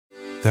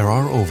There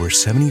are over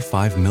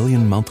 75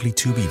 million monthly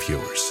Tubi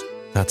viewers.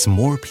 That's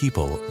more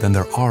people than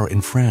there are in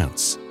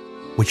France,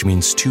 which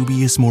means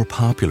Tubi is more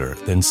popular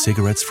than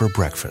cigarettes for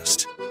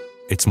breakfast.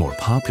 It's more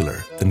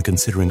popular than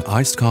considering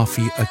iced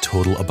coffee a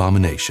total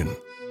abomination.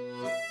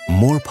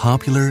 More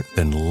popular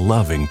than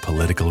loving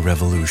political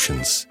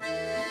revolutions.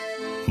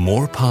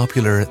 More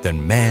popular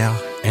than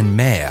mère and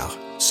mère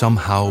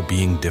somehow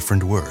being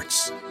different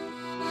words.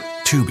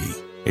 Tubi,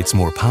 it's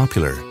more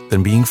popular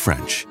than being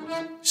French.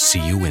 See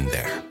you in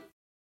there.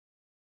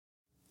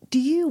 Do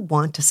you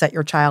want to set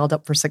your child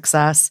up for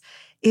success?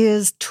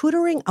 Is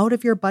tutoring out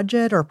of your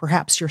budget, or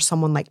perhaps you're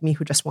someone like me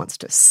who just wants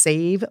to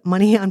save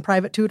money on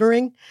private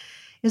tutoring?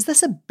 Is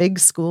this a big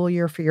school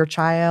year for your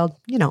child?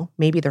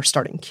 Maybe they're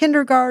starting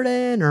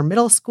kindergarten or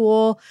middle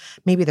school.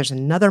 Maybe there's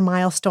another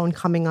milestone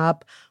coming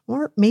up.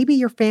 Or maybe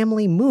your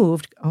family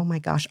moved. Oh my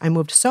gosh, I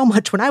moved so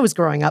much when I was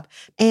growing up.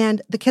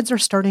 And the kids are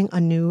starting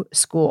a new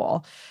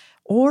school.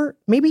 Or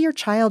maybe your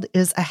child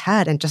is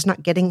ahead and just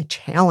not getting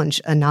challenged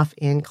enough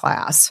in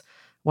class.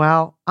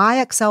 Well,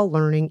 IXL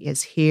Learning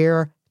is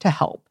here to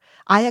help.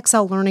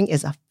 IXL Learning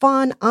is a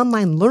fun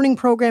online learning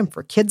program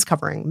for kids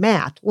covering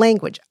math,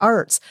 language,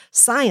 arts,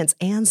 science,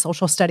 and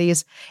social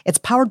studies. It's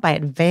powered by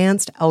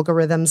advanced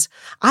algorithms.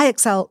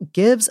 IXL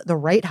gives the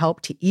right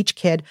help to each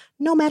kid,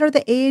 no matter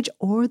the age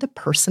or the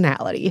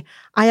personality.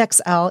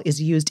 IXL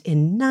is used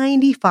in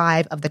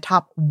 95 of the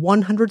top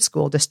 100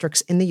 school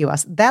districts in the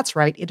U.S. That's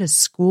right, it is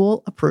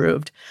school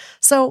approved.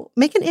 So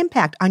make an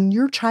impact on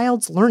your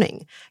child's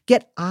learning.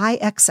 Get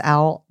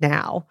IXL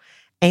now.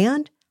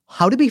 And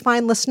How to Be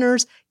Fine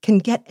listeners can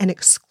get an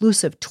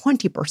exclusive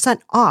 20%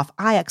 off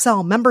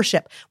IXL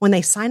membership when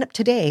they sign up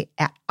today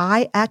at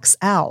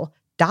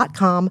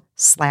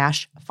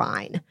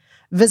IXL.com/fine.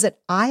 Visit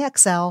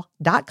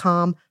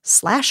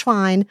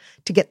IXL.com/fine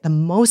to get the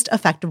most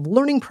effective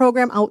learning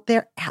program out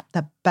there at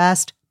the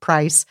best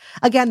price.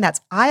 Again, that's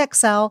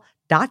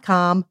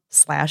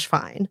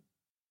IXL.com/fine.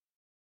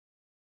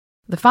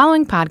 The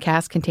following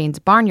podcast contains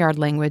barnyard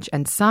language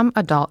and some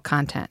adult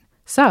content.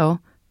 So,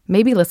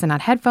 maybe listen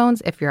on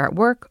headphones if you're at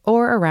work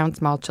or around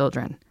small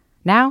children.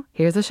 Now,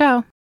 here's the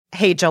show.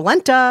 Hey,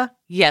 Jolenta.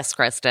 Yes,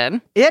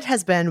 Kristen. It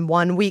has been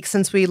 1 week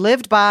since we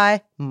lived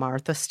by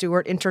Martha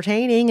Stewart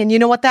Entertaining, and you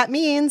know what that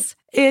means.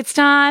 It's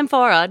time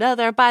for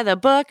another By the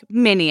Book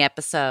mini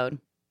episode.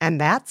 And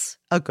that's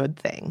a good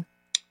thing.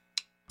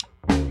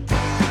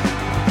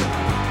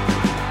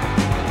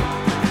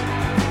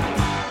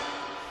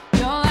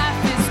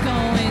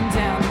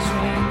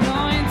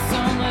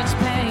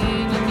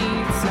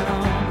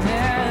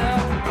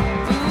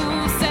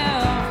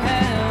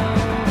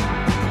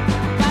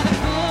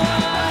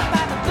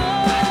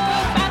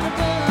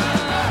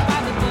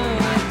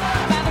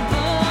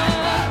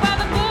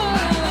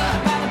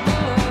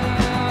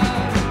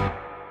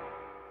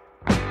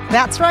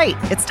 That's right.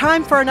 It's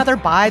time for another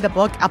By the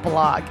Book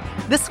epilogue.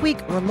 This week,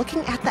 we're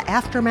looking at the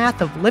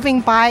aftermath of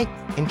living by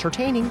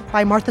Entertaining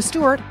by Martha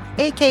Stewart,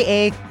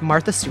 a.k.a.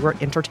 Martha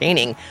Stewart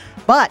Entertaining.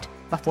 But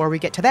before we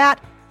get to that,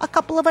 a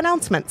couple of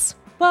announcements.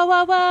 Whoa,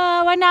 whoa,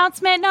 whoa.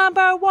 Announcement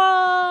number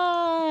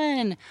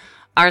 1.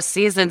 Our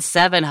Season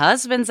 7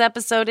 Husbands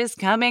episode is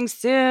coming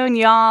soon,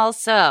 y'all.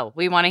 So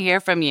we want to hear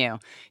from you.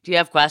 Do you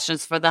have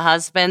questions for the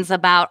husbands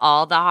about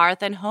all the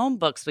hearth and home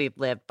books we've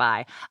lived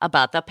by,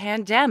 about the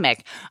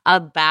pandemic,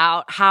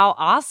 about how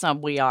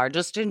awesome we are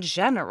just in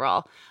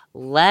general?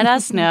 Let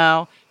us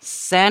know.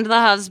 Send the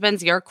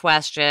husbands your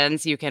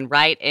questions. You can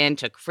write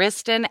into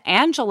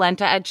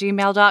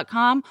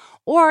KristenAndJolenta@gmail.com,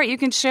 or you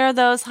can share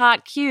those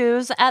hot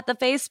cues at the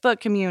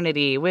Facebook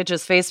community, which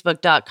is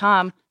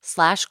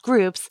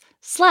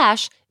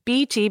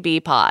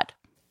facebook.com/groups/BTBpod.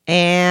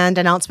 And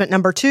announcement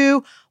number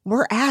 2,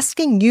 we're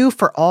asking you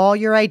for all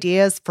your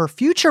ideas for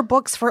future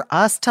books for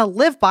us to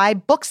live by,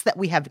 books that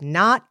we have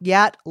not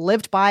yet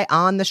lived by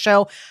on the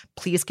show.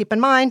 Please keep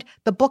in mind,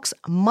 the books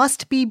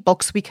must be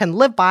books we can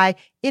live by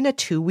in a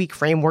 2-week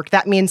framework.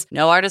 That means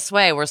no Artist's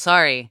Way, we're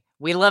sorry.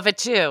 We love it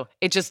too.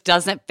 It just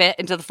doesn't fit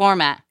into the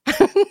format.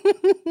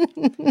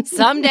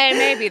 Someday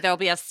maybe there'll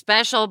be a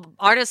special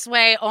Artist's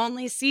Way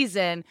only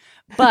season,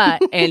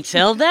 but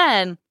until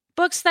then,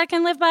 books that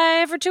can live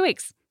by for 2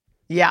 weeks.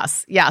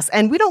 Yes, yes.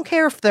 And we don't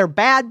care if they're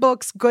bad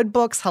books, good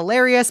books,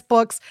 hilarious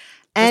books,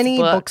 any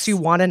books you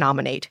want to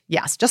nominate.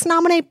 Yes, just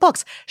nominate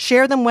books.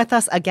 Share them with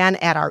us again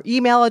at our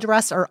email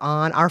address or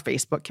on our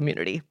Facebook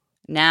community.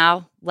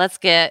 Now, let's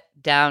get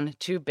down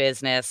to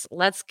business.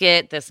 Let's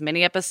get this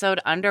mini episode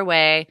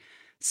underway,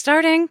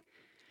 starting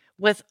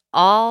with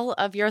all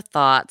of your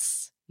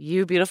thoughts,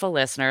 you beautiful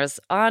listeners,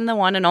 on the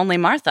one and only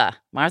Martha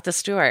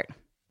Stewart.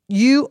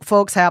 You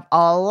folks have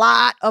a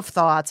lot of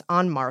thoughts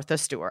on Martha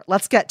Stewart.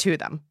 Let's get to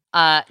them.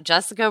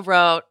 Jessica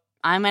wrote,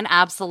 I'm an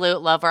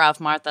absolute lover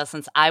of Martha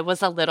since I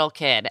was a little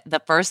kid.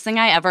 The first thing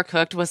I ever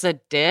cooked was a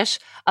dish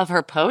of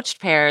her poached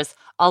pears,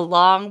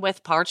 along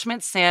with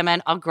parchment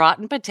salmon, au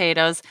gratin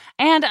potatoes,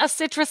 and a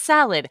citrus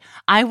salad.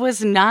 I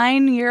was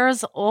 9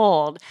 years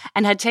old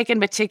and had taken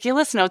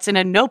meticulous notes in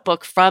a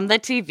notebook from the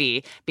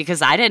TV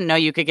because I didn't know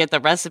you could get the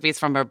recipes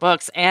from her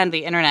books and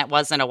the internet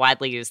wasn't a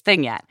widely used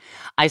thing yet.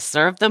 I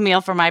served the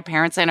meal for my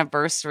parents'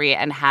 anniversary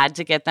and had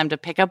to get them to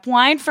pick up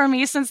wine for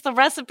me since the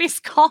recipes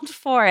called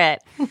for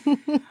it.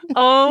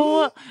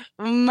 Oh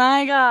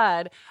my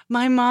God.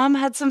 My mom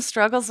had some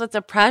struggles with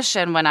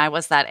depression when I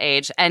was that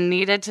age and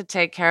needed to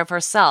take care of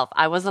herself.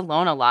 I was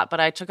alone a lot, but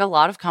I took a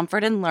lot of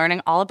comfort in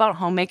learning all about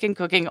homemaking,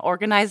 cooking,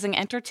 organizing,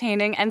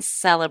 entertaining, and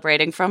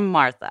celebrating from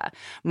Martha.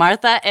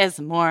 Martha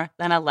is more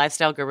than a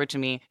lifestyle guru to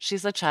me.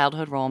 She's a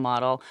childhood role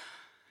model.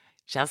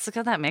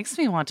 Jessica, that makes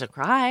me want to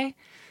cry.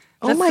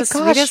 That's the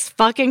sweetest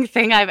fucking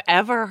thing I've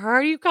ever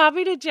heard. You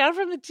copied it down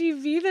from the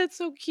TV. That's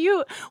so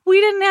cute.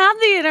 We didn't have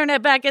the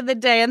internet back in the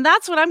day, and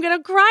that's what I'm going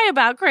to cry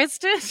about,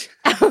 Kristen.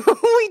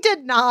 We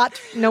did not.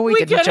 No, we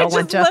didn't, Jolenta. We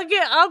couldn't just look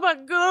it up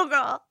on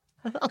Google.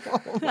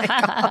 Oh, my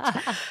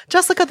God.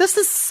 Jessica, this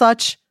is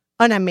such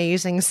an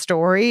amazing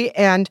story.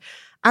 And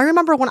I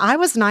remember when I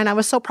was 9, I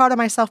was so proud of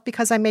myself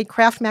because I made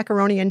Kraft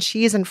macaroni and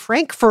cheese and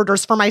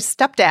frankfurters for my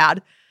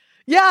stepdad.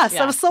 Yes,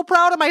 I was so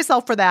proud of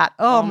myself for that.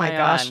 Oh my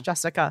gosh, God.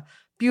 Jessica.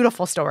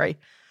 Beautiful story.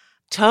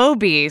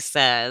 Toby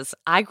says,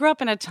 I grew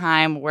up in a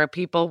time where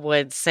people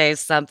would say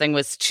something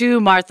was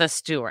too Martha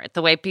Stewart,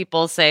 the way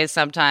people say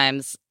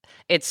sometimes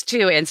it's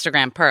too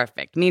Instagram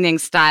perfect, meaning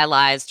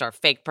stylized or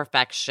fake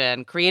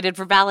perfection, created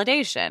for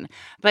validation.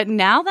 But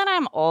now that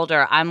I'm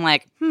older, I'm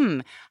like,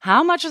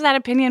 how much of that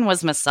opinion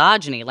was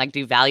misogyny, like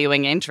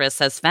devaluing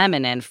interests as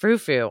feminine,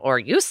 frou-frou, or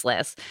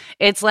useless?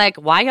 It's like,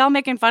 why y'all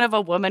making fun of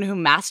a woman who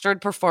mastered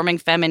performing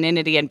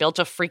femininity and built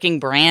a freaking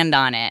brand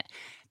on it?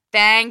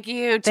 Thank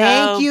you, Toby.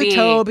 Thank you,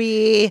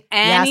 Toby.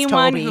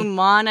 Anyone yes, Toby. who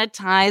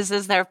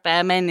monetizes their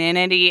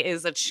femininity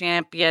is a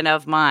champion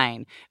of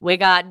mine. We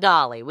got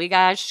Dolly, we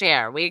got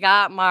Cher, we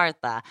got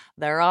Martha.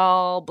 They're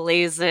all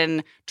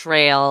blazing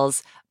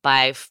trails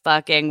by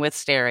fucking with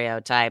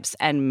stereotypes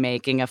and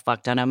making a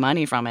fuck ton of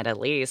money from it, at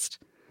least.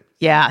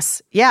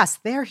 Yes,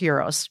 they're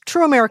heroes.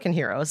 True American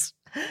heroes.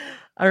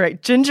 All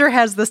right, Ginger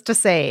has this to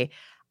say.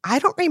 I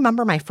don't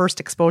remember my first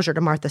exposure to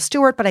Martha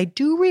Stewart, but I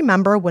do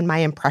remember when my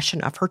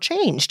impression of her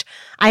changed.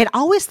 I had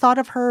always thought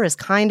of her as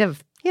kind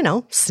of,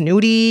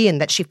 snooty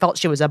and that she felt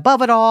she was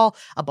above it all,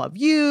 above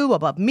you,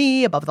 above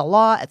me, above the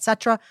law,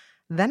 etc.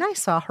 Then I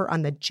saw her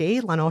on the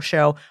Jay Leno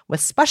show with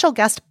special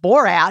guest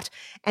Borat,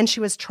 and she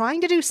was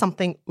trying to do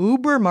something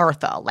uber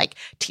Martha, like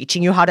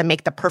teaching you how to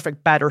make the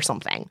perfect bed or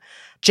something.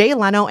 Jay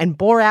Leno and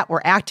Borat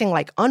were acting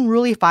like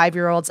unruly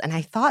 5-year-olds, and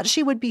I thought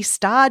she would be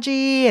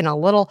stodgy and a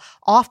little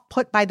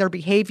off-put by their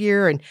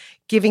behavior and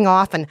giving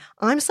off an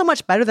I'm so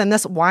much better than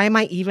this, why am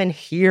I even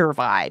here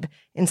vibe.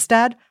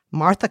 Instead,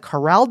 Martha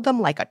corralled them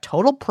like a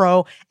total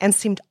pro and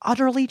seemed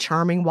utterly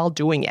charming while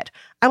doing it.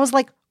 I was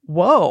like,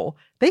 whoa,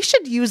 they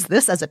should use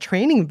this as a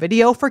training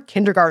video for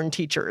kindergarten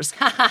teachers.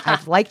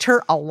 I've liked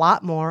her a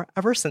lot more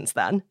ever since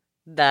then.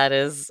 That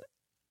is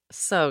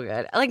so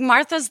good. Like,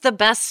 Martha's the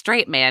best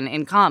straight man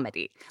in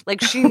comedy.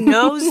 Like, she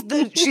knows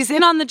she's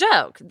in on the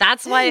joke.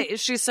 That's why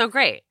she's so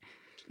great.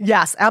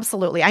 Yes,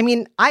 absolutely. I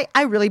mean,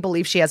 I really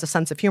believe she has a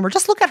sense of humor.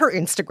 Just look at her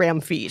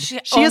Instagram feed. She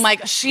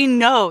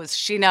knows.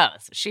 She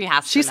knows. She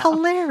has to know. She's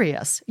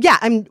hilarious. Yeah,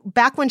 and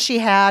back when she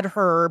had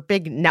her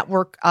big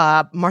network,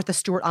 Martha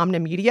Stewart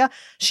Omnimedia,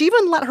 she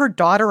even let her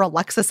daughter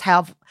Alexis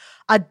have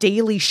a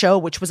daily show,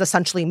 which was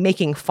essentially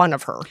making fun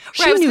of her.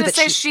 She knew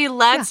that she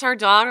lets her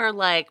daughter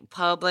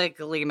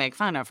publicly make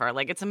fun of her.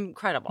 Like, it's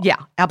incredible. Yeah,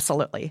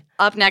 absolutely.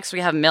 Up next, we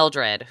have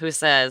Mildred, who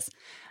says,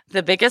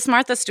 the biggest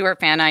Martha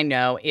Stewart fan I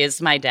know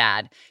is my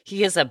dad.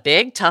 He is a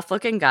big,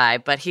 tough-looking guy,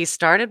 but he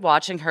started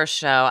watching her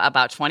show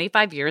about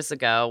 25 years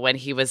ago when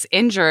he was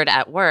injured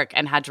at work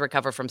and had to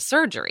recover from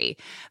surgery.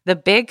 The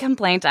big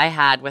complaint I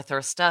had with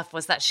her stuff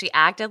was that she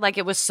acted like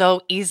it was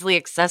so easily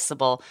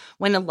accessible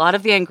when a lot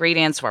of the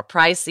ingredients were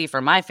pricey for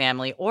my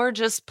family or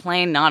just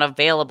plain not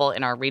available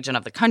in our region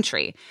of the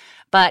country.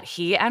 But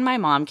he and my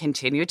mom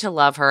continue to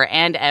love her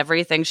and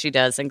everything she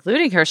does,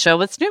 including her show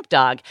with Snoop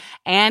Dogg.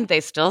 And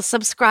they still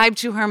subscribe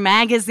to her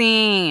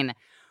magazine.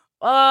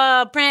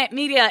 Oh, print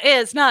media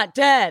is not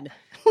dead.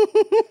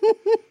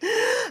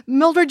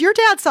 Mildred, your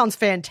dad sounds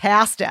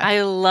fantastic.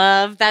 I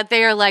love that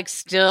they are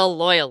still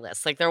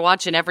loyalists. They're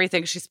watching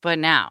everything she's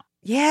putting out.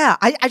 Yeah,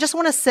 I just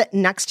want to sit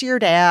next to your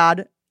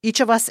dad, each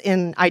of us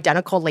in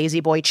identical lazy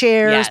boy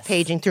chairs,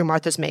 paging through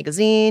Martha's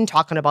magazine,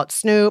 talking about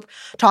Snoop,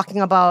 talking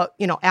about,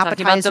 appetizers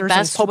talking about the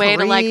best and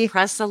potpourri. way to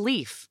press a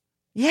leaf.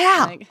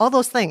 Yeah, all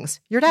those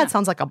things. Your dad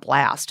sounds like a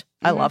blast.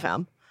 Mm-hmm. I love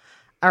him.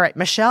 All right,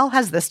 Michelle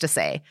has this to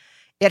say.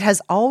 It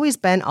has always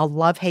been a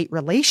love-hate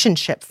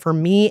relationship for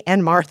me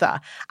and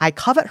Martha. I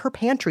covet her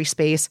pantry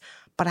space,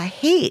 but I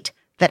hate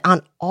that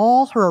on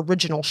all her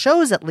original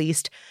shows, at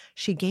least,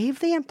 she gave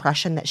the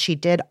impression that she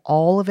did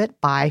all of it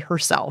by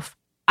herself.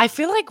 I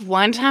feel like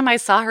one time I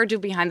saw her do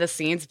behind the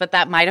scenes, but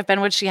that might have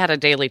been when she had a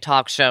daily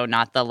talk show,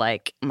 not the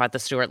Martha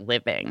Stewart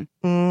living.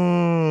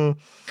 I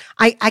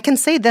can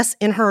say this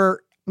in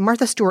her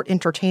Martha Stewart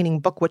entertaining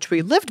book, which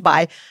we lived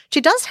by,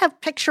 she does have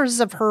pictures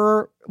of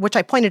her, which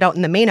I pointed out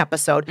in the main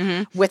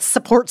episode, with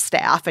support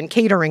staff and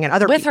catering and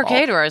other with people. Her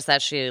caterers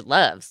that she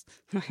loves.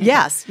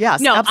 Yes,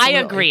 No,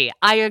 absolutely.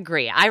 I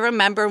agree. I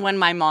remember when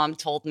my mom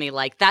told me,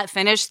 like, that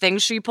finished thing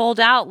she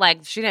pulled out, like,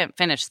 she didn't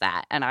finish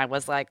that. And I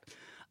was like,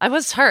 I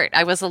was hurt.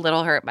 I was a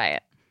little hurt by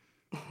it.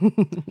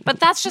 But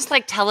that's just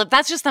like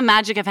that's just the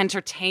magic of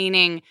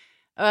entertaining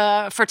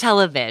for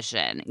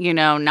television,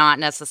 not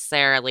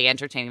necessarily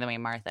entertaining the way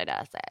Martha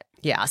does it.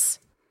 Yes.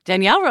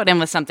 Danielle wrote in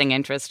with something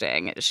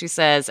interesting. She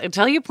says,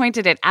 until you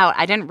pointed it out,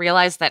 I didn't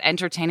realize that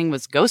entertaining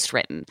was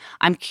ghostwritten.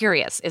 I'm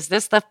curious, is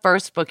this the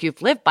first book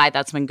you've lived by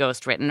that's been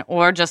ghostwritten,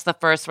 or just the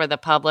first where the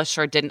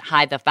publisher didn't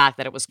hide the fact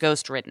that it was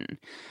ghostwritten?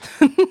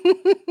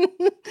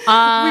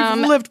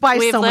 We've lived by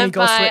so many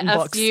ghostwritten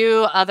books. A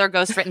few other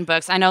ghostwritten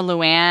books. I know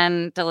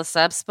Luann de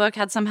Lesseps' book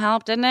had some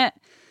help, didn't it?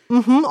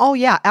 Mm-hmm. Oh,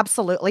 yeah,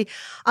 absolutely.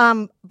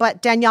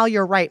 But Danielle,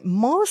 you're right.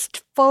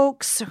 Most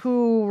folks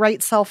who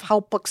write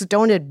self-help books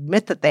don't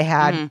admit that they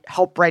had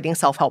help writing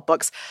self-help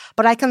books.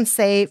 But I can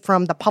say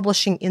from the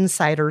publishing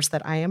insiders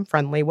that I am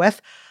friendly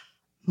with,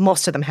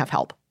 most of them have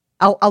help.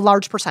 A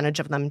large percentage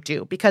of them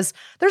do, because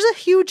there's a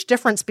huge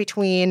difference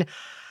between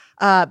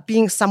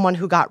being someone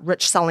who got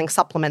rich selling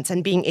supplements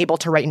and being able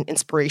to write an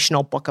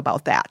inspirational book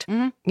about that.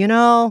 Mm-hmm.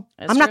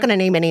 I'm not going to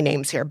name any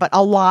names here, but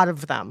a lot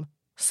of them.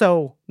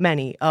 So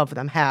many of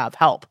them have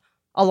help,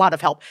 a lot of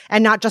help.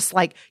 And not just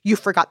like you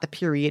forgot the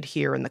period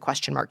here and the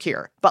question mark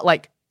here, but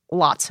like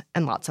lots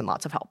and lots and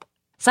lots of help.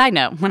 Side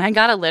note, when I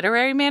got a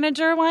literary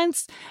manager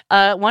once,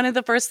 one of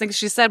the first things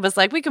she said was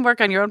like, we can work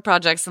on your own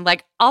projects. And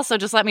like, also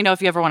just let me know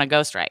if you ever want to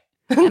ghostwrite.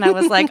 And I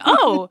was like,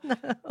 oh,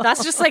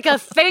 that's just like a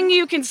thing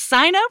you can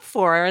sign up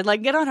for, or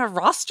like get on a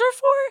roster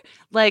for?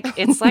 Like,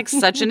 it's like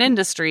such an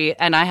industry.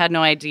 And I had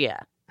no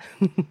idea.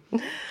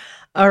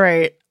 All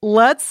right,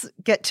 let's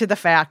get to the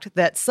fact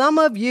that some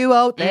of you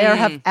out there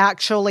have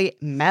actually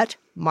met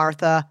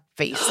Martha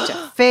face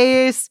to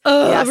face.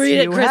 Yes, read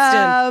it, Kristen.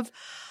 Have.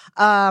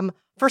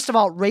 First of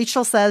all,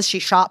 Rachel says she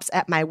shops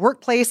at my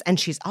workplace and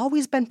she's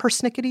always been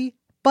persnickety,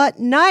 but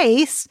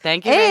nice.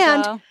 Thank you, and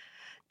Rachel.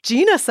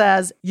 Gina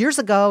says, years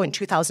ago in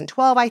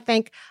 2012, I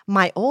think,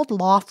 my old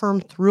law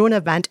firm threw an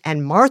event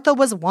and Martha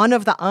was one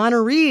of the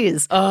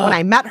honorees. When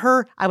I met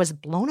her, I was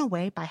blown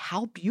away by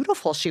how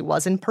beautiful she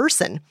was in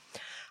person.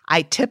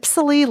 I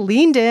tipsily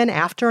leaned in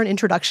after an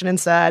introduction and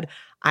said,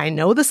 I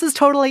know this is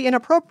totally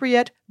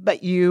inappropriate,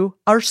 but you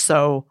are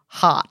so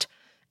hot.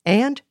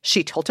 And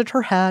she tilted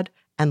her head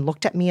and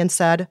looked at me and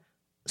said,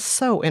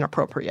 so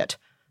inappropriate.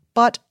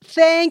 But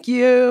thank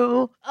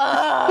you.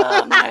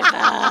 Oh,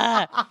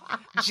 Martha.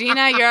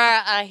 Gina, you're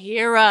a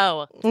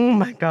hero. Oh,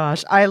 my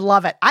gosh. I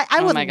love it.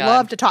 I would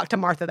love to talk to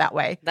Martha that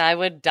way. I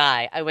would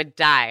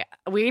die.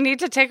 We need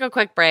to take a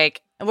quick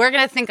break. We're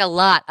going to think a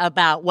lot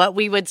about what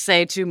we would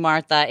say to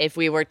Martha if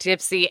we were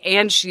tipsy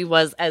and she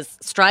was as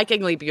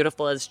strikingly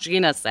beautiful as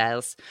Gina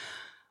says.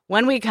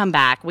 When we come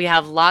back, we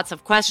have lots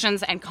of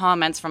questions and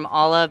comments from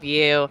all of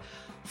you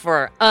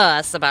for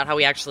us about how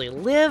we actually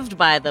lived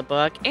by the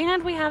book,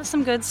 and we have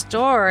some good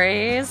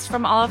stories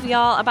from all of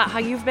y'all about how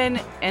you've been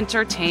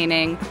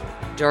entertaining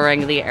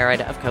during the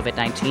era of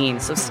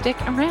COVID-19. So stick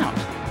around.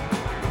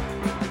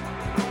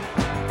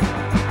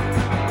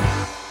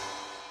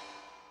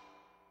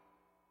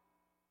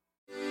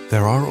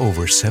 There are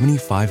over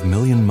 75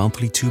 million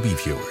monthly Tubi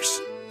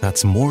viewers.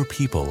 That's more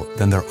people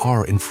than there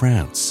are in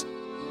France,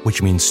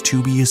 which means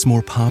Tubi is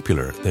more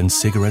popular than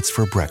cigarettes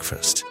for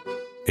breakfast.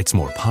 It's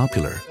more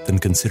popular than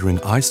considering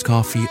iced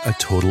coffee a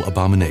total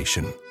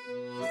abomination.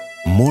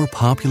 More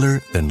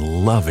popular than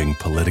loving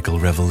political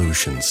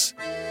revolutions.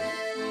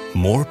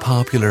 More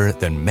popular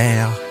than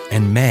mère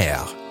and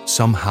mère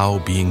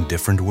somehow being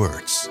different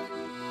words.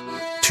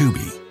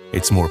 Tubi,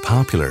 it's more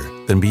popular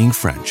than being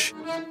French.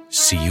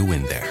 See you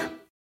in there.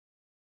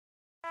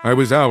 I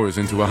was hours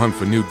into a hunt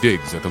for new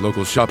digs at the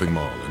local shopping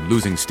mall and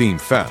losing steam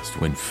fast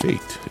when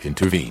fate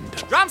intervened.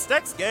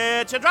 Drumsticks!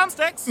 Get your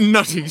drumsticks!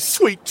 Nutty,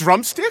 sweet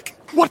drumstick?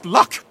 What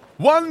luck!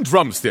 One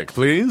drumstick,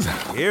 please.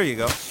 Here you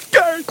go.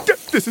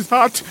 This is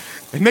hot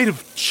and made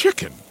of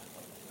chicken.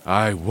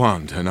 I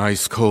want an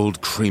ice-cold,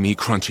 creamy,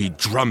 crunchy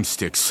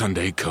drumstick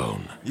sundae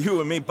cone.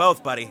 You and me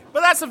both, buddy.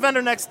 But that's the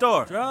vendor next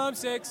door.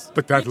 Drumsticks.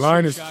 But that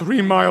line is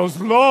 3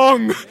 miles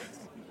long.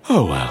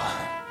 Oh,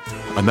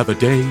 well. Another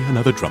day,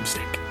 another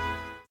drumstick.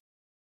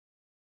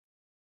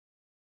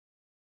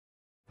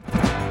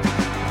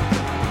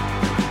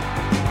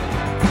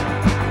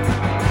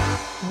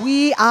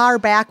 We are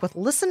back with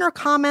listener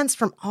comments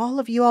from all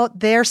of you out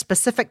there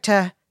specific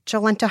to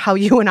Jolenta, how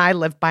you and I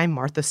live by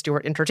Martha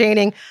Stewart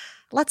entertaining.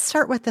 Let's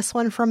start with this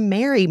one from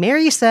Mary.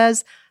 Mary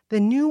says, the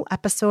new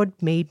episode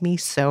made me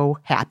so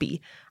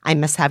happy. I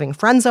miss having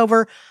friends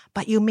over,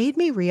 but you made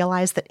me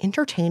realize that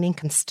entertaining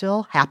can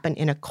still happen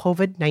in a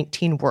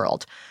COVID-19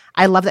 world.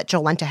 I love that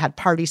Jolenta had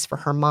parties for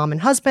her mom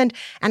and husband,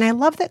 and I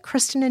love that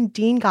Kristen and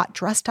Dean got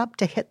dressed up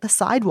to hit the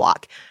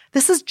sidewalk.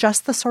 This is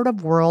just the sort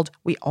of world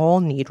we all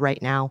need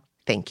right now.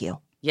 Thank you.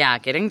 Yeah,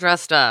 getting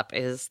dressed up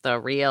is the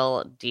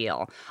real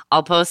deal.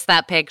 I'll post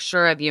that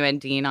picture of you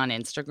and Dean on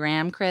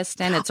Instagram,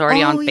 Kristen. It's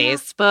already on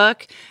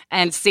Facebook.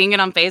 And seeing it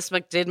on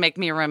Facebook did make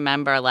me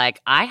remember,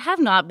 like, I have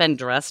not been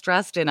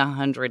dressed in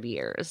 100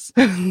 years.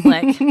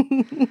 Like,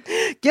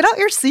 get out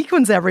your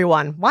sequins,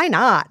 everyone. Why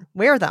not?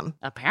 Wear them.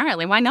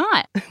 Apparently, why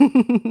not?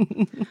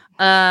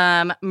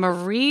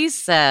 Marie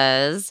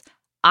says,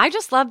 I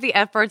just love the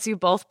efforts you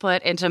both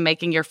put into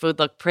making your food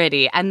look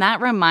pretty. And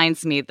that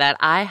reminds me that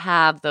I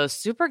have those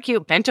super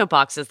cute bento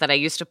boxes that I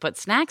used to put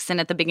snacks in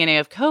at the beginning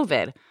of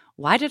COVID.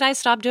 Why did I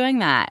stop doing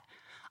that?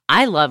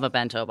 I love a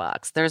bento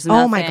box. There's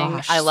nothing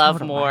I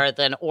love more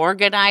than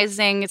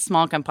organizing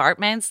small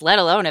compartments, let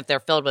alone if they're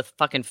filled with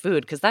fucking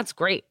food, because that's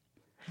great.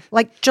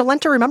 Like,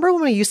 Jolenta, remember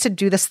when we used to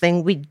do this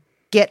thing? We'd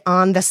get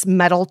on this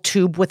metal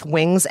tube with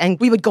wings and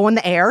we would go in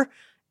the air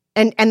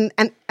and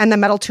the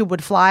metal tube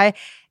would fly.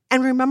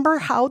 And remember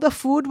how the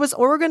food was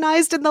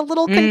organized in the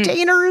little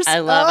containers? I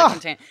love a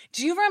container.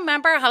 Do you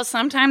remember how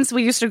sometimes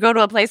we used to go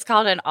to a place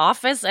called an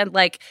office and,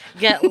 like,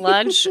 get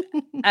lunch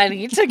and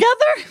eat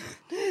together?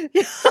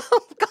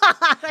 Oh,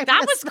 God.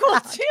 That was cool,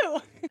 too.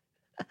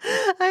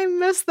 I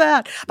miss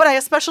that. But I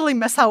especially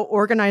miss how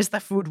organized the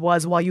food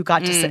was while you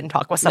got to sit and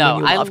talk with someone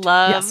you loved.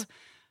 I love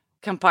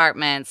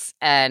compartments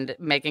and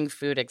making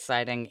food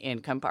exciting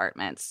in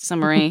compartments. So,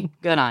 Marie,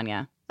 good on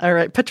you. All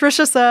right.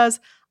 Patricia says,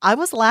 I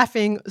was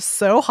laughing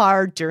so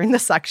hard during the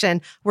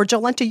section where,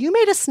 Jolenta, you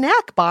made a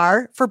snack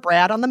bar for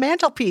Brad on the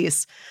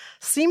mantelpiece.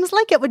 Seems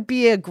like it would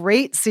be a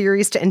great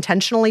series to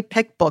intentionally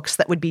pick books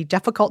that would be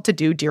difficult to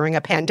do during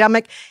a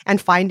pandemic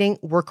and finding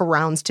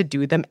workarounds to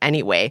do them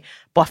anyway.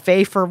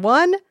 Buffet for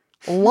one,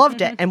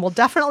 loved it, and will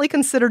definitely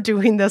consider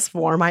doing this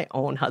for my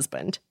own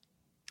husband.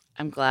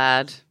 I'm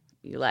glad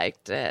you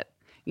liked it.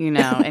 You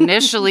know,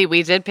 initially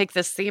we did pick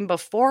this theme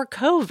before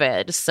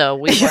COVID, so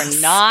we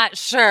were not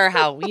sure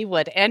how we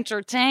would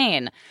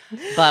entertain,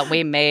 but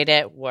we made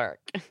it work.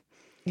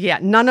 Yeah,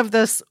 none of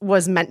this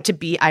was meant to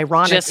be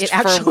ironic. Just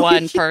for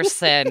one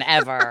person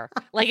ever.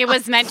 Like, it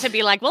was meant to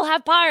be like, we'll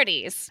have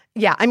parties.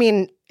 Yeah, I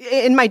mean,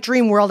 in my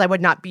dream world, I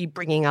would not be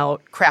bringing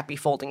out crappy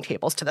folding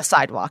tables to the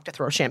sidewalk to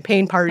throw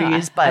champagne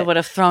parties, but I would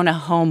have thrown a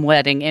home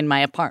wedding in my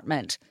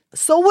apartment.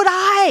 So would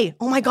I.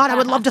 Oh, my God, I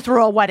would love to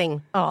throw a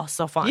wedding. Oh,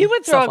 so fun. You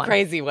would throw a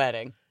crazy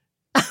wedding.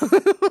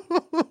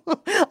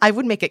 I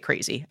would make it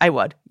crazy. I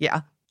would,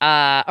 yeah.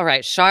 All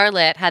right,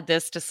 Charlotte had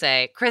this to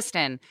say.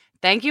 Kristen,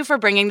 thank you for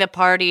bringing the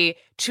party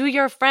to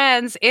your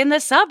friends in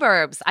the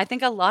suburbs. I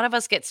think a lot of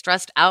us get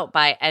stressed out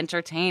by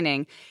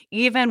entertaining,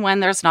 even when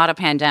there's not a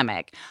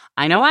pandemic.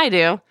 I know I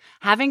do.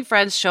 Having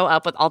friends show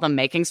up with all the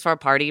makings for a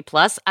party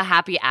plus a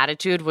happy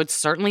attitude would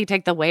certainly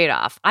take the weight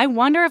off. I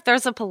wonder if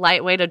there's a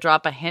polite way to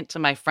drop a hint to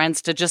my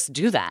friends to just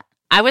do that.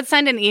 I would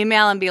send an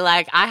email and be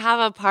like, I have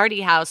a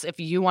party house if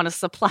you want to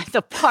supply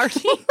the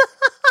party.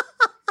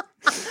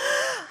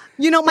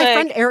 You know, my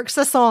friend Eric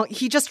Sasson,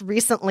 he just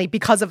recently,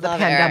 because of the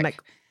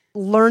pandemic,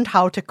 learned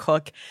how to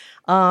cook.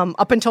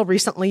 Up until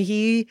recently,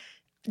 he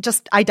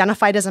just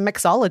identified as a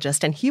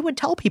mixologist, and he would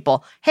tell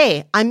people,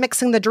 hey, I'm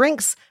mixing the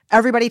drinks.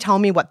 Everybody tell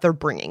me what they're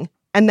bringing.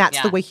 And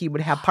that's the way he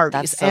would have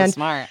parties. That's so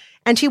smart.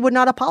 And he would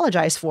not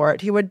apologize for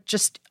it. He would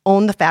just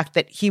own the fact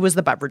that he was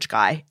the beverage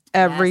guy.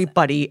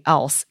 Everybody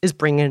else is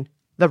bringing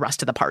the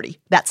rest of the party.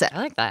 That's it. I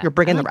like that. You're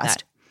bringing the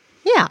rest.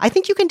 Yeah, I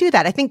think you can do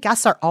that. I think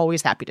guests are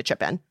always happy to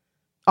chip in.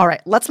 All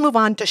right, let's move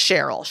on to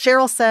Cheryl.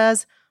 Cheryl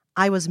says,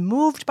 I was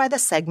moved by the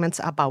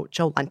segments about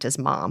Jolenta's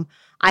mom.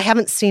 I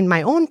haven't seen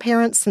my own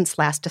parents since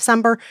last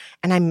December,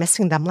 and I'm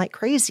missing them like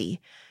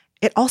crazy.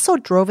 It also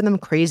drove them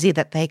crazy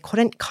that they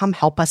couldn't come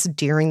help us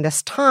during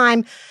this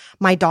time.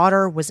 My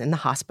daughter was in the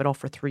hospital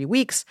for 3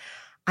 weeks.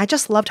 I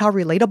just loved how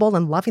relatable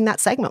and loving that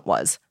segment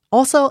was.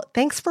 Also,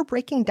 thanks for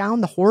breaking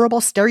down the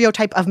horrible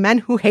stereotype of men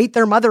who hate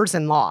their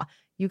mothers-in-law.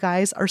 You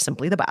guys are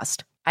simply the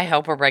best. I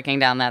hope we're breaking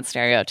down that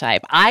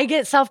stereotype. I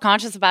get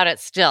self-conscious about it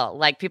still.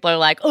 Like, people are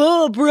like,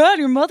 oh, Brad,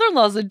 your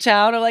mother-in-law's in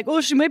town. Or like,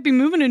 oh, she might be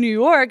moving to New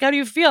York. How do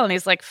you feel? And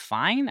he's like,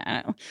 fine.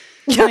 I don't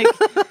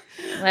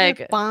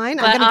like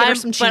fine. I'm going to get her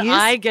some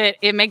cheese. But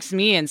it makes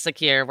me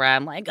insecure where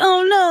I'm like,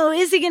 oh, no,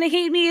 is he going to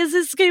hate me? Is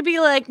this going to be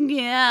like,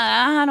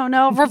 yeah, I don't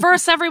know.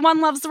 Reverse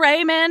Everyone Loves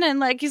Raymond and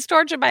like he's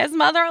tortured by his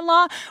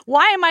mother-in-law.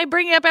 Why am I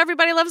bringing up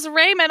Everybody Loves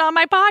Raymond on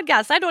my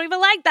podcast? I don't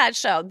even like that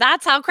show.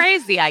 That's how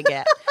crazy I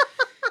get.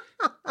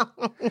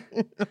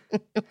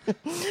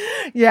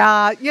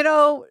 Yeah, you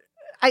know,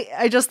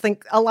 I just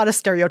think a lot of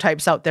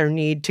stereotypes out there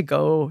need to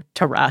go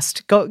to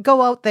rest.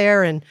 Go out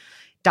there and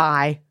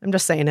die. I'm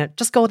just saying it.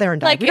 Just go there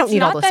and die. Like, we don't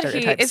need all those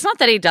stereotypes. It's not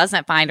that he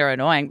doesn't find her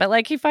annoying, but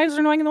like he finds her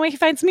annoying in the way he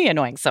finds me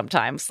annoying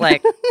sometimes.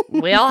 Like,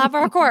 we all have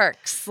our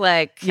quirks.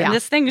 Like, and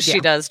this thing she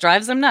does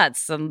drives him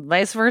nuts and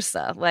vice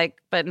versa. Like,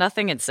 but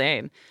nothing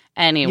insane.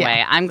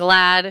 Anyway, I'm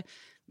glad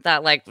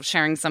that like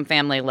sharing some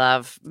family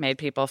love made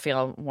people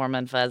feel warm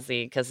and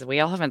fuzzy because we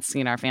all haven't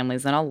seen our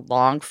families in a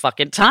long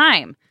fucking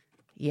time.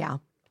 Yeah.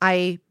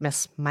 I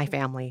miss my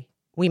family.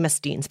 We miss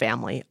Dean's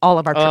family. All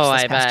of our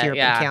trips this past year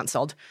have been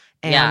canceled.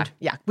 And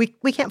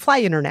we can't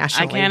fly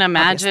internationally. I can't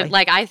imagine. Obviously.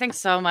 Like, I think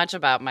so much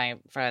about my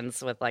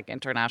friends with like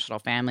international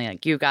family,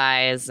 like you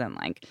guys, and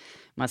like,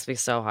 must be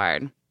so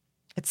hard.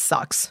 It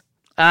sucks.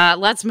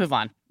 Let's move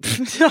on.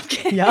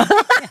 Okay. Yeah.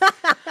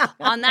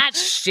 On that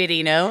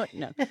shitty note.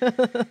 No.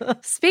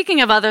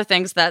 Speaking of other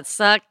things that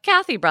suck,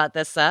 Kathy brought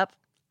this up.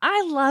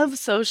 I love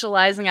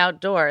socializing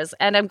outdoors,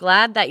 and I'm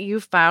glad that you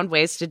found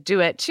ways to do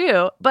it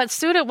too. But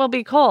soon it will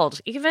be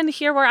cold, even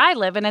here where I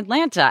live in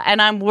Atlanta, and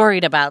I'm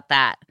worried about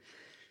that.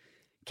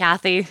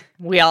 Kathy,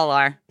 we all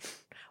are.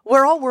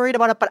 We're all worried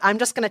about it, but I'm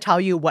just going to tell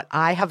you what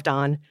I have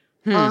done.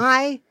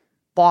 I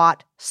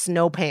bought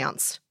snow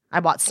pants.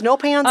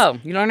 Oh,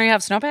 you don't even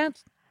have snow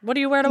pants? What do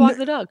you wear to walk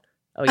the dog?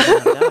 Oh, you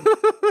have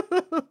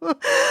a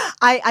dog.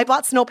 I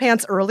bought snow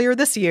pants earlier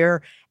this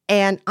year,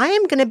 and I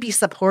am going to be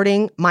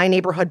supporting my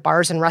neighborhood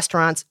bars and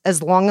restaurants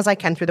as long as I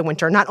can through the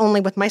winter, not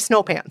only with my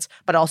snow pants,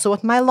 but also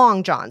with my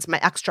long johns, my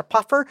extra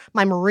puffer,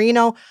 my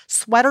merino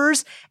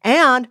sweaters,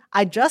 and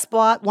I just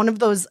bought one of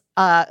those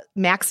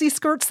maxi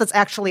skirts that's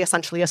actually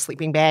essentially a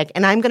sleeping bag,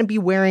 and I'm going to be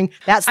wearing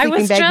that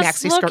sleeping bag maxi skirt all winter. I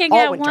was just looking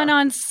at one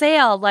on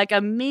sale, like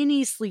a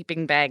mini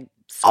sleeping bag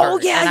skirt. Oh,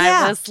 yeah, and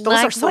yeah. I was Those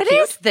like, are so what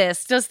cute. is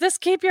this? Does this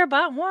keep your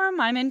butt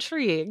warm? I'm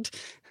intrigued.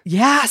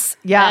 Yes.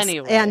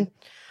 Anyway. And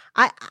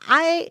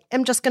I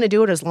am just going to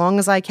do it as long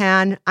as I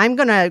can. I'm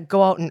going to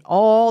go out in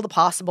all the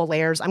possible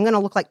layers. I'm going to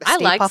look like the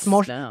Stay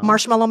Puft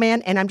Marshmallow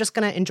Man, and I'm just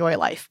going to enjoy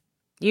life.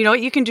 You know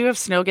what you can do if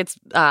snow gets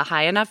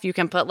high enough? You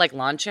can put like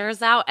lawn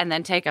chairs out and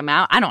then take them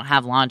out. I don't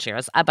have lawn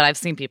chairs, but I've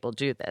seen people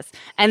do this.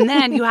 And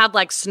then you have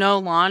like snow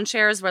lawn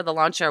chairs where the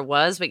lawn chair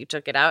was, but you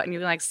took it out and you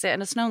can like sit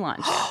in a snow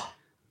lawn chair.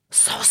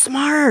 So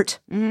smart.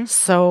 Mm-hmm.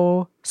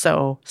 So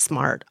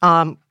smart.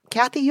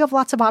 Kathy, you have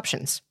lots of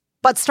options,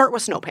 but start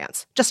with snow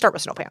pants. Just start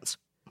with snow pants.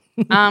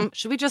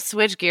 Should we just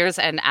switch gears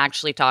and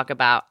actually talk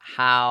about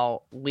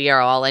how we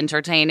are all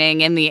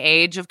entertaining in the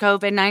age of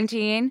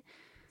COVID-19?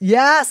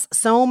 Yes,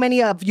 so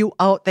many of you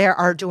out there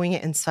are doing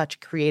it in such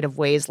creative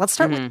ways. Let's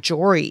start with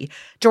Jory.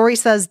 Jory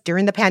says,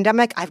 during the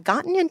pandemic, I've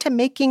gotten into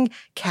making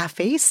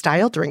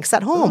cafe-style drinks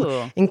at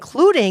home,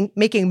 including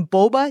making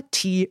boba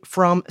tea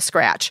from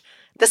scratch.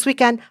 This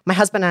weekend, my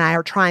husband and I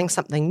are trying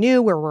something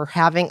new where we're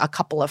having a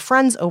couple of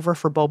friends over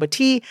for boba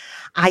tea.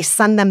 I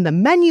send them the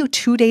menu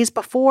 2 days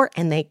before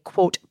and they,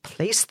 quote,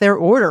 place their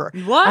order.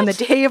 What? On the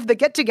day of the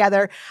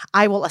get-together,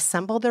 I will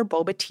assemble their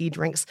boba tea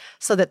drinks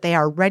so that they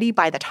are ready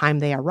by the time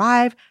they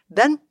arrive.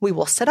 Then we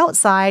will sit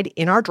outside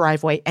in our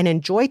driveway and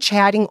enjoy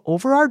chatting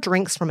over our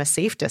drinks from a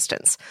safe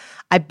distance.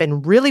 I've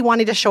been really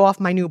wanting to show off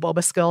my new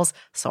boba skills,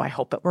 so I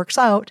hope it works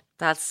out.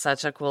 That's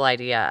such a cool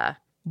idea.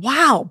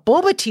 Wow,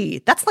 boba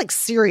tea. That's like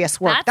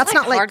serious work. That's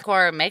not like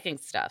hardcore making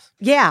stuff.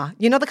 Yeah.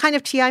 You know the kind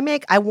of tea I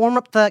make? I warm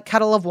up the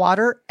kettle of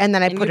water and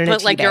then I put in a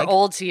tea like bag. your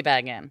old tea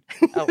bag in.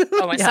 Oh,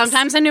 Yes.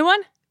 Sometimes a new one?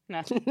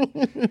 No.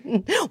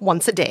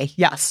 Once a day,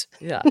 yes.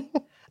 Yeah.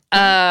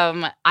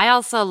 I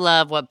also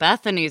love what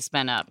Bethany's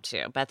been up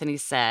to. Bethany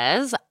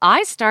says,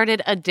 I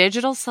started a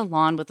digital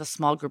salon with a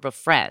small group of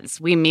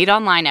friends. We meet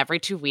online every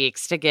 2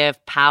 weeks to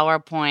give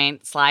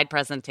PowerPoint slide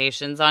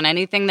presentations on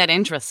anything that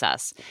interests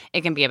us.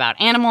 It can be about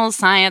animals,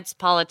 science,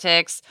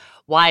 politics,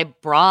 why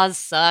bras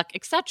suck,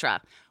 etc.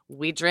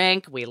 We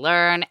drink, we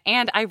learn,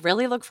 and I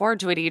really look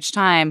forward to it each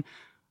time.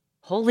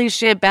 Holy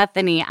shit,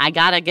 Bethany, I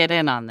gotta get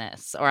in on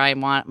this, or I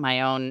want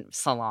my own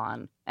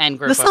salon and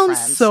group of friends. This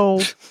sounds so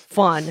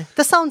fun.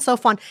 This sounds so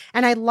fun.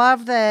 And I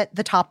love that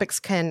the topics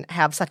can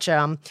have such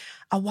a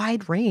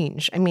wide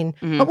range. I mean,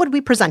 what would we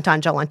present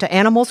on, Jolenta?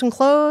 Animals and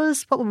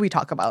clothes? What would we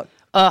talk about?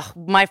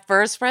 My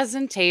first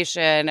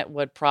presentation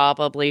would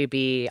probably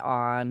be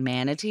on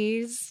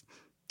manatees.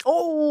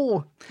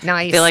 Oh,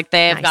 nice. I feel like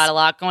they've got a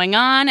lot going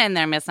on and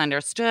they're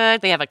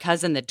misunderstood. They have a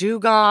cousin, the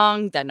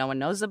dugong, that no one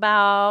knows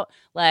about.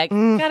 Like,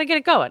 gotta get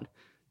it going.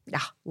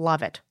 Yeah,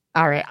 love it.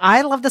 All right.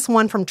 I love this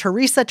one from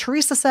Teresa.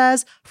 Teresa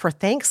says, for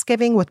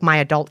Thanksgiving with my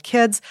adult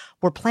kids,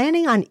 we're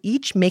planning on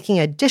each making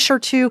a dish or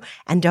two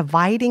and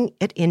dividing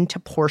it into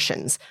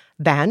portions.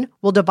 Then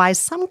we'll devise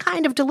some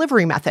kind of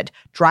delivery method,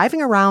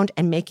 driving around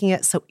and making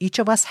it so each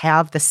of us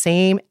have the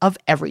same of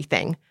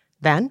everything.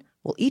 Then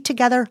we'll eat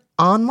together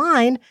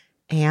online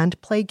and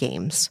play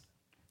games.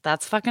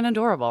 That's fucking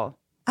adorable.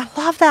 I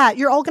love that.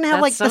 You're all going to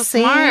have like so the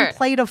same smart.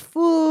 plate of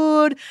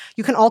food.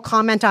 You can all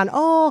comment on,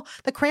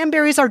 the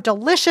cranberries are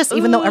delicious,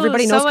 even though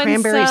everybody knows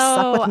cranberries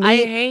suck with meat. I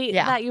hate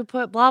that you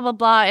put blah, blah,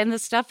 blah in the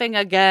stuffing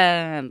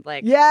again.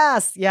 Like,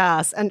 yes.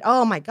 And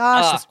oh my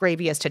gosh, this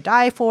gravy is to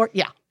die for.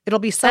 Yeah, it'll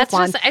be so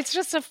fun.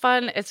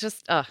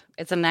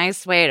 It's a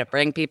nice way to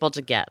bring people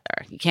together.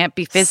 You can't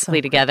be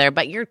physically together,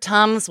 but your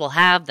tums will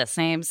have the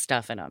same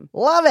stuff in them.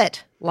 Love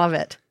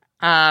it.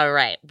 All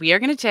right. We are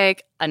going to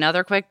take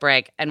another quick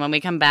break. And when we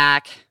come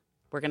back,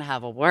 we're going to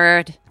have a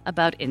word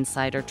about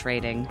insider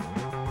trading.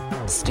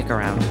 Stick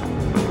around.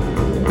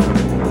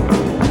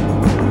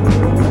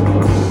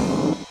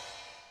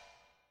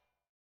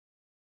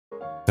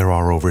 There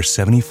are over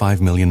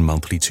 75 million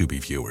monthly Tubi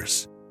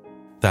viewers.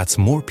 That's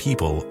more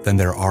people than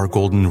there are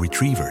golden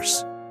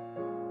retrievers.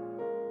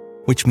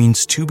 Which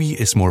means Tubi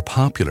is more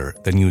popular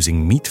than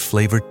using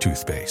meat-flavored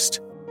toothpaste.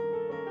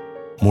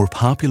 more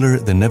popular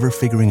than never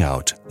figuring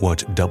out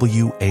what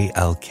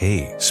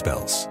WALK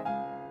spells.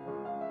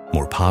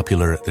 More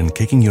popular than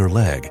kicking your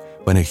leg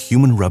when a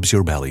human rubs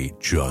your belly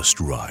just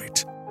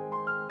right.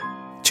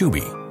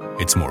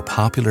 Tubi, it's more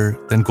popular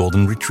than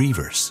golden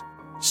retrievers.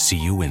 See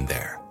you in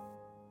there.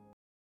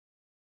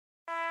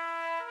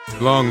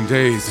 Long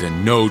days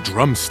and no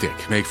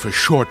drumstick make for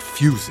short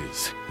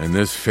fuses. And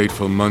this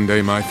fateful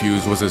Monday, my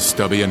fuse was as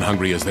stubby and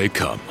hungry as they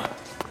come.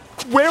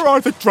 Where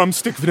are the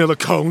drumstick vanilla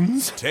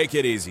cones? Take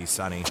it easy,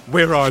 Sonny.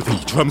 Where are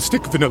the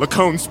drumstick vanilla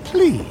cones,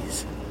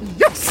 please?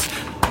 Yes!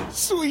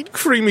 Sweet,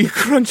 creamy,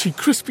 crunchy,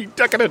 crispy,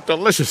 decadent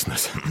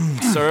deliciousness.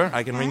 Sir,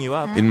 I can ring you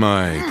up. In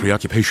my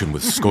preoccupation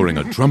with scoring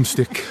a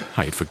drumstick,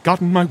 I had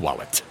forgotten my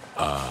wallet.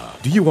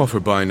 Do you offer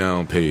buy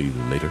now, pay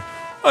later?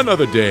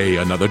 Another day,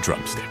 another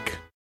drumstick.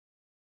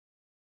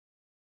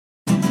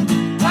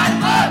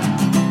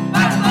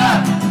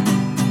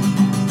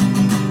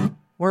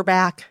 We're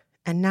back.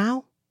 And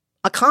now,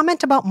 a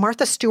comment about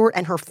Martha Stewart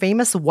and her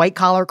famous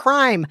white-collar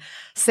crime.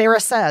 Sarah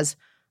says,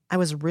 I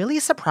was really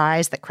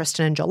surprised that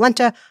Kristen and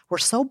Jolenta were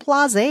so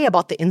blasé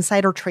about the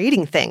insider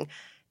trading thing.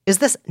 Is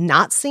this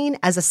not seen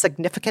as a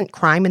significant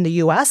crime in the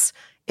U.S.?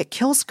 It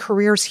kills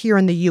careers here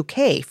in the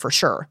U.K., for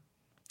sure.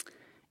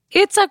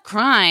 It's a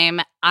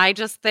crime. I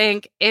just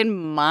think,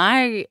 in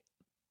my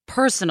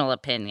personal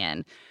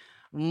opinion,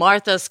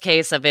 Martha's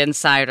case of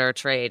insider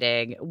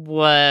trading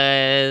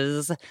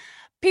was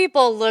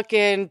people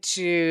looking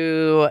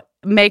to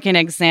make an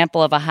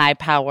example of a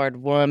high-powered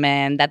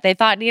woman that they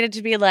thought needed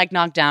to be, like,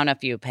 knocked down a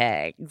few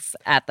pegs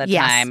at the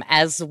time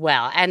as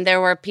well. And there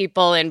were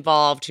people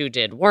involved who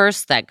did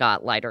worse that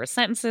got lighter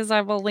sentences,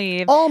 I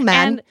believe. All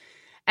men.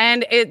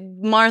 And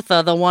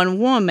Martha, the one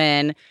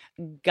woman,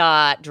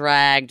 got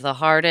dragged the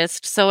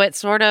hardest. So it's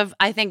sort of,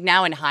 I think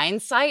now in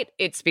hindsight,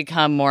 it's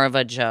become more of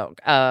a joke.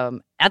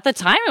 At the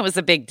time, it was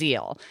a big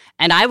deal.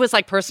 And I was,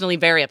 like, personally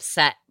very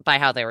upset by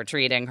how they were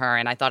treating her,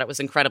 and I thought it was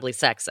incredibly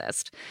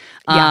sexist.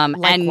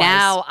 And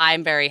now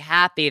I'm very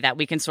happy that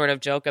we can sort of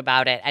joke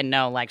about it and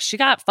know, like, she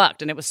got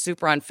fucked, and it was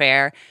super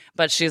unfair,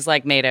 but she's,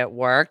 like, made it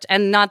work.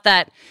 And not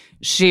that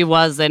she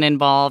wasn't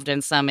involved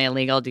in some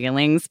illegal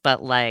dealings,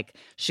 but, like,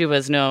 she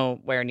was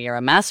nowhere near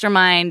a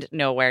mastermind,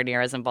 nowhere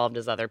near as involved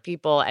as other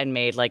people, and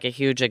made, like, a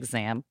huge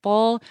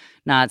example.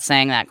 Not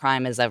saying that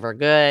crime is ever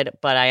good,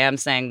 but I am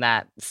saying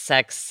that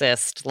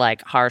sexist,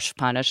 like, harsh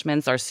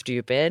punishments are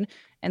stupid.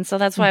 And so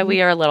that's why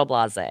we are a little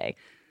blasé.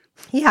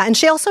 Yeah, and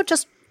she also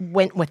just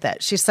went with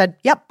it. She said,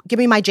 yep, give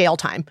me my jail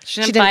time.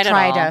 She didn't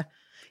try to...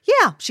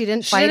 Yeah, she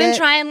didn't fight it. She didn't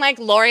try and, like,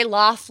 Lori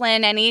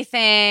Loughlin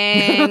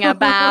anything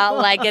about,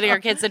 like, getting her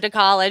kids into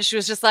college. She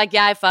was just like,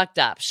 yeah, I fucked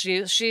up.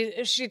 She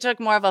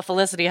took more of a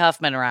Felicity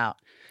Huffman route.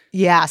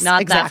 Yes,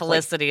 Not exactly. that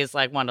Felicity is,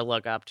 like, one to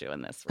look up to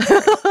in this.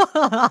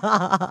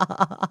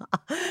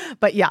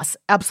 But yes,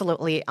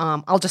 absolutely.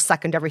 I'll just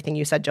second everything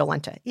you said,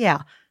 Jolenta.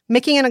 Yeah,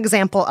 making an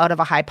example out of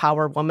a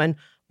high-powered woman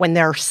when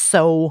there are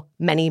so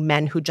many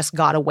men who just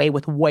got away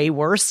with way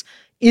worse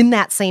in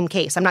that same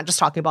case. I'm not just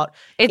talking about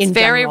It's in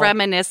very general.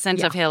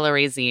 reminiscent of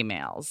Hillary's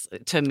emails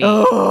to me,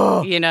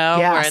 Yes.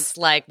 where it's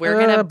like, we're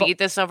going to beat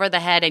this over the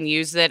head and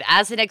use it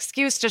as an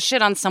excuse to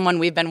shit on someone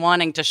we've been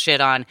wanting to shit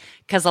on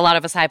because a lot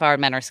of us high-powered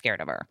men are scared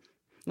of her.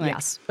 Like,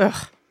 Yes.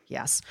 Ugh.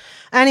 Yes.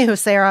 Anywho,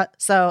 Sarah,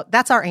 so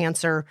that's our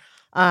answer.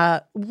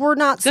 We're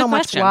not so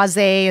much question.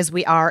 blasé as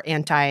we are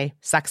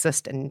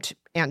anti-sexist and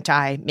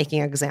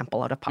anti-making an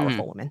example out of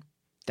powerful women.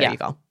 There Yeah. you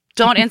go.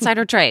 Don't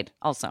insider trade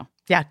also.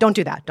 Yeah, don't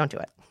do that. Don't do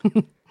it.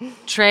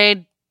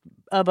 Trade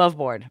above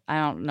board. I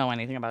don't know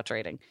anything about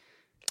trading.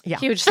 Yeah.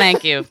 Huge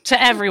thank you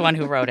to everyone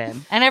who wrote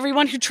in and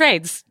everyone who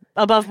trades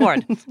above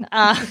board.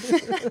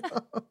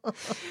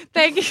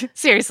 Thank you.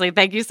 Seriously,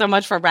 thank you so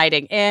much for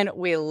writing in.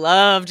 We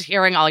loved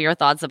hearing all your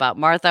thoughts about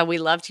Martha. We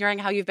loved hearing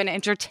how you've been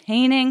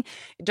entertaining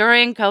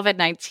during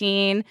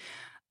COVID-19.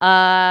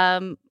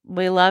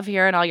 We love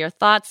hearing all your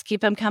thoughts.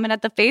 Keep them coming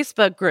at the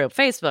Facebook group,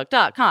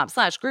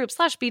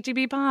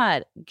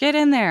 facebook.com/group/BTBpod. Get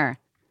in there.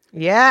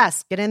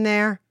 Yes, get in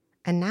there.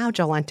 And now,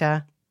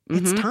 Jolenta,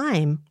 it's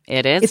time.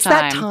 It is It's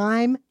that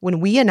time when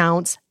we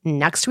announce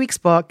next week's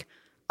book.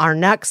 Our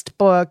next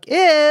book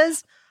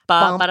is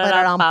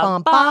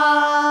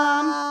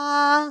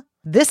Bum-ba-da-dum-bum-bum.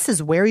 This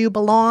is Where You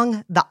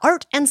Belong, The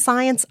Art and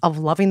Science of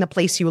Loving the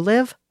Place You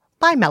Live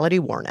by Melody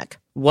Warnick.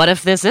 What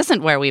if this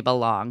isn't where we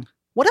belong?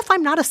 What if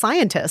I'm not a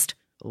scientist?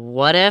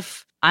 What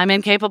if I'm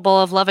incapable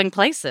of loving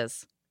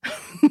places?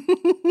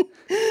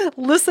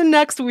 Listen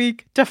next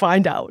week to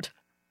find out.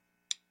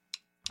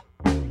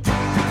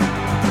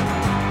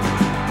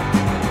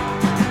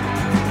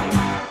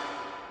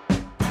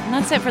 And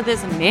that's it for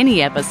this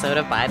mini episode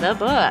of By the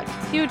Book.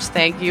 Huge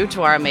thank you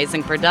to our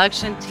amazing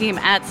production team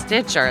at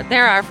Stitcher.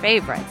 They're our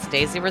favorites: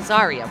 Daisy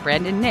Rosario,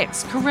 Brandon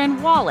Nix,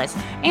 Corinne Wallace,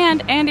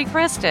 and Andy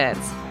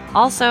Christens.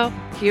 Also,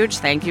 huge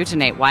thank you to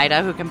Nate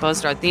Wida, who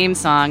composed our theme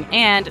song,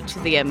 and to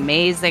the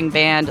amazing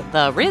band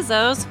The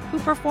Rizzos, who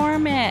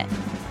perform it.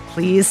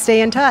 Please stay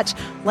in touch.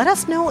 Let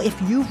us know if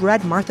you've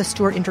read Martha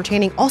Stewart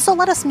Entertaining. Also,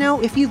 let us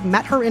know if you've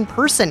met her in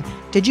person.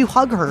 Did you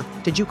hug her?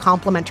 Did you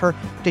compliment her?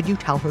 Did you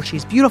tell her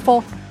she's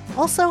beautiful?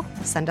 Also,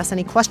 send us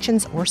any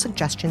questions or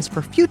suggestions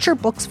for future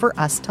books for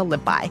us to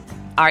live by.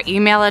 Our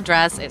email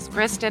address is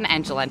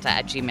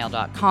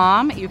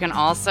kristenandjolenta@gmail.com. You can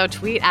also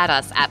tweet at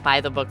us at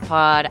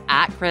BuyTheBookPod,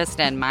 at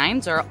Kristen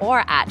Meinzer,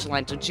 or at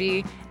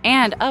JolentaG.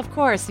 And, of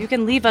course, you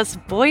can leave us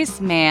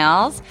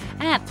voicemails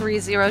at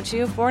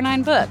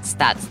 302-49-BOOKS.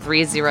 That's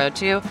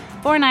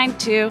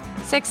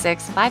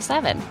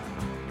 302-492-6657.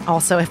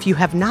 Also, if you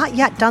have not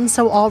yet done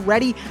so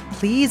already,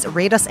 please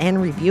rate us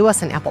and review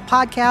us in Apple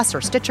Podcasts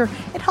or Stitcher.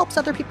 It helps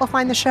other people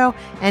find the show.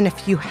 And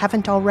if you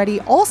haven't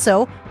already,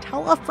 also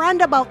tell a friend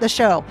about the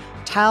show.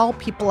 Tell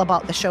people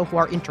about the show who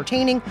are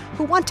entertaining,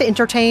 who want to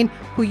entertain,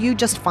 who you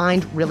just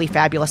find really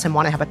fabulous and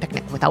want to have a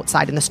picnic with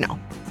outside in the snow.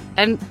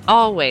 And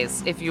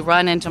always, if you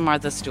run into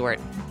Martha Stewart,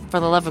 for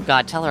the love of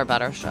God, tell her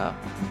about our show.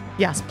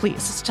 Yes, please.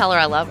 Just tell her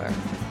I love her.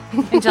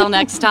 Until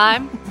next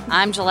time,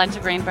 I'm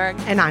Jolenta Greenberg.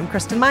 And I'm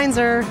Kristen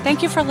Meinzer.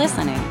 Thank you for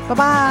listening.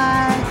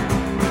 Bye-bye.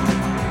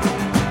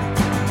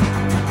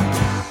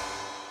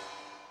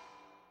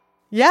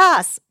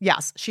 Yes,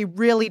 she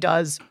really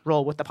does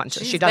roll with the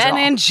punches. She does it all.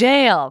 She's been in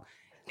jail.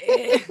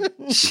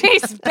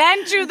 She's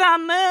been to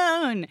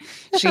the moon.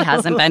 She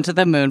hasn't been to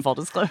the moon, full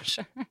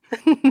disclosure.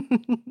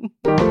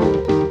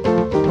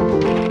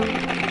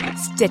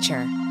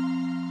 Stitcher.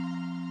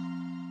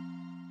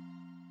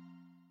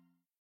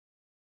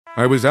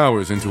 I was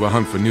hours into a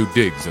hunt for new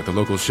digs at the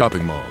local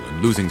shopping mall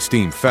and losing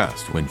steam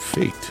fast when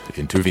fate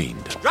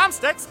intervened.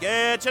 Drumsticks!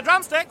 Get your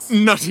drumsticks!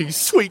 Nutty,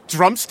 sweet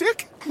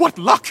drumstick? What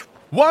luck!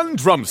 1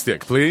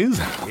 drumstick,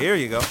 please. Here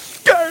you go.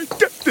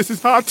 This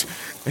is hot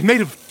and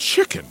made of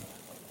chicken.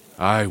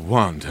 I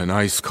want an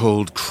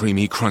ice-cold,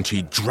 creamy,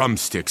 crunchy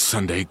drumstick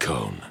sundae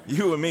cone.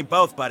 You and me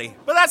both, buddy.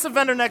 But that's the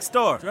vendor next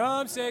door.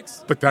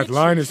 Drumsticks. But that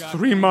line is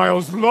 3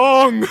 miles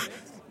long.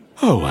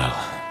 Oh, well.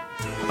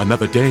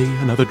 Another day,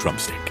 another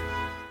drumstick.